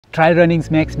Trail running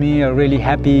makes me really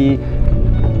happy.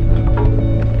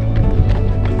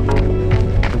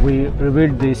 We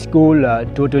rebuilt the school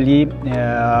totally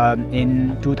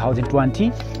in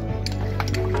 2020.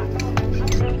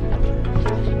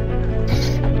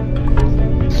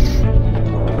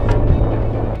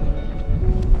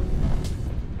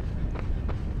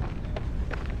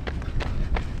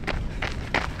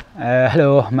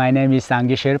 Hello, my name is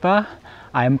Sange Sherpa.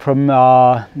 I am from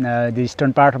the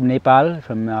eastern part of Nepal,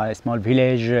 from a small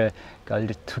village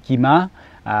called Thukima,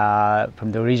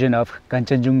 from the region of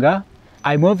Kanchenjunga.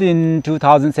 I moved in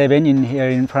 2007 here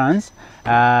in France.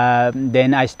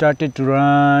 Then I started to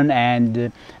run,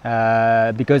 and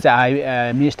because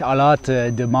I missed a lot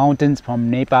the mountains from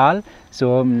Nepal,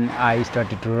 so I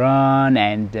started to run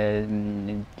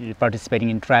and participating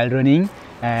in trail running.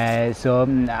 So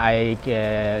I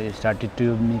started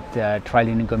to meet the trail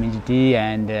running community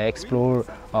and explore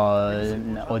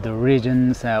other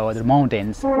regions, other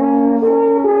mountains.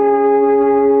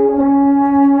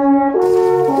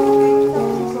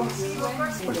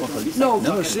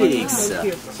 Number 6.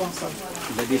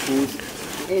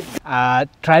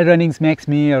 Trail running makes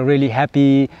me really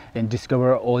happy and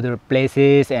discover other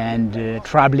places and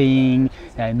traveling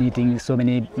and meeting so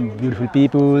many beautiful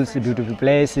people, beautiful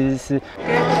places.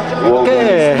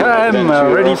 Okay, I'm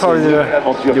ready for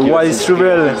the Wise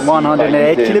Travel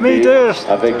 108 kilometers.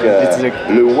 It's a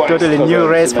totally new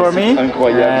race for me, and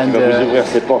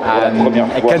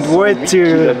I can't wait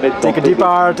to take a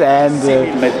depart and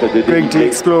going to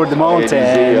explore the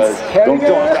mountains.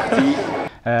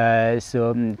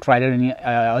 So trail running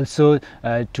also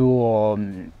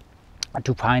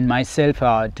to find myself,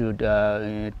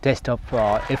 to test of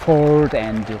effort,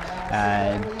 and to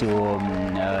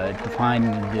find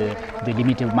the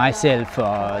limit of myself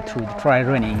through the trail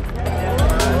running.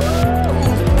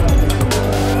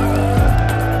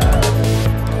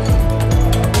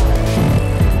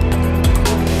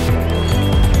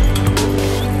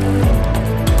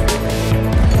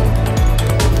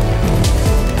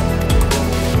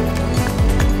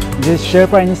 This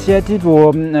Sherpa initiative,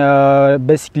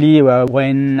 basically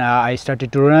when I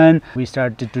started to run, we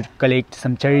started to collect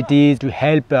some charities to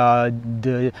help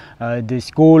the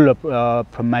school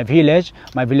from my village.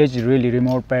 My village is really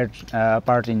remote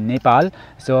part in Nepal.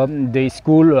 So the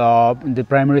school, the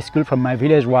primary school from my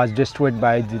village was destroyed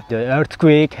by the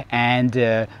earthquake and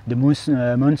the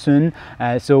monsoon.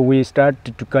 So we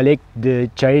started to collect the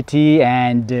charity,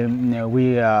 and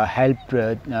we helped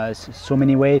so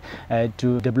many ways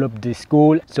to develop the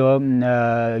school. So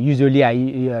usually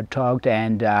I talked,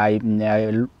 and I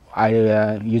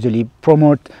usually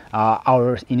promote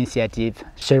our initiative,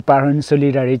 Sherpa Run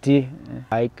Solidarity,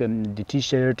 like the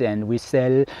t-shirt, and we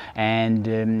sell, and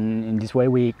in this way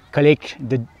we collect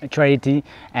the charity,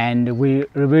 and we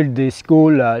rebuilt the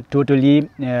school totally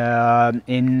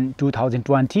in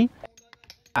 2020.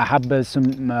 I have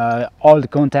some all the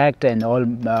contact and all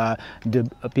the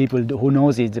people who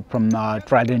knows it from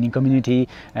trail running community,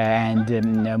 and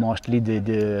mostly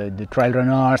the trail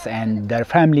runners and their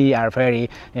family are very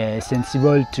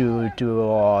sensible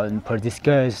for this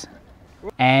cause.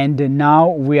 And now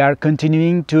we are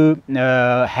continuing to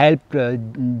help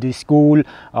the school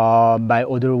by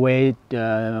other way,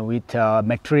 with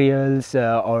materials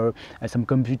or some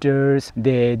computers.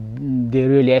 They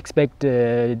really expect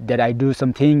that I do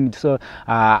something, so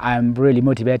I'm really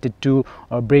motivated to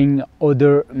bring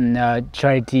other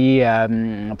charity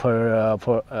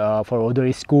for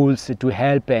other schools to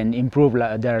help and improve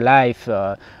their life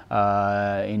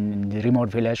in the remote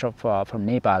village from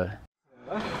Nepal.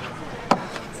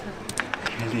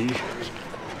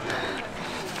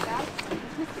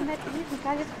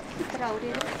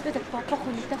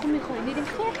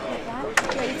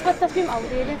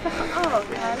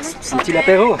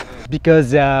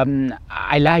 Because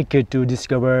I like to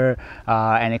discover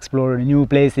and explore new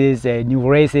places, new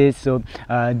races. So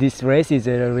this race is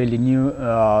a really new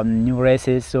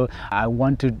races. So I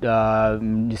want to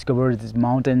discover this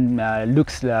mountain.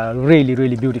 Looks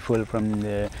really beautiful from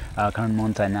the current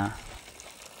mountain.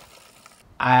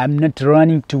 I'm not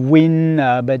running to win,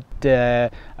 but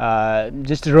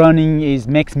just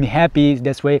running makes me happy.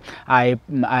 That's why I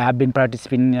have been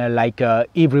participating like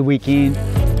every weekend.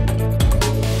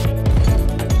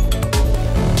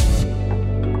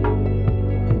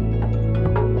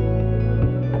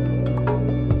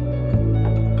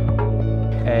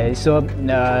 So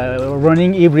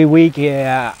running every week,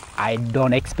 I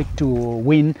don't expect to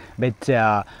win, but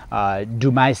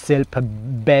do myself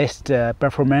best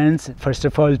performance. First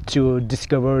of all, to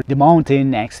discover the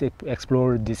mountain,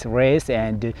 explore this race,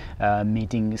 and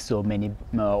meeting so many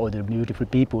other beautiful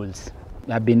peoples.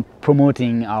 have been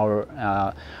promoting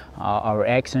our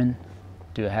action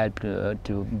to help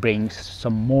to bring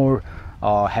some more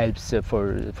helps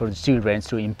for the children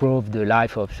to improve the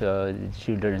life of the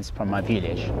children from my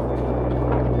village.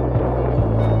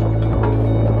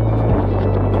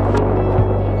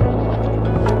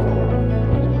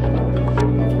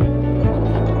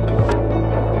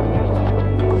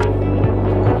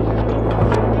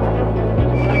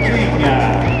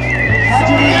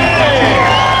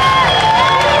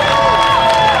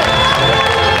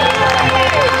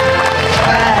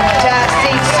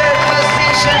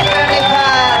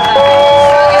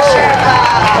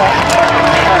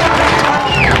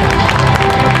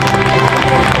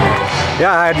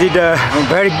 Yeah, I did a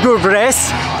very good race.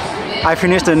 I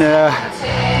finished in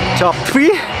top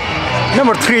 3,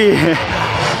 number 3.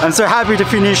 I'm so happy to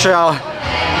finish the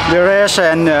race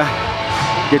and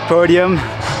get podium.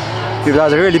 It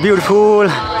was really beautiful.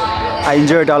 I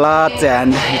enjoyed a lot,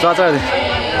 and it was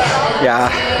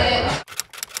yeah.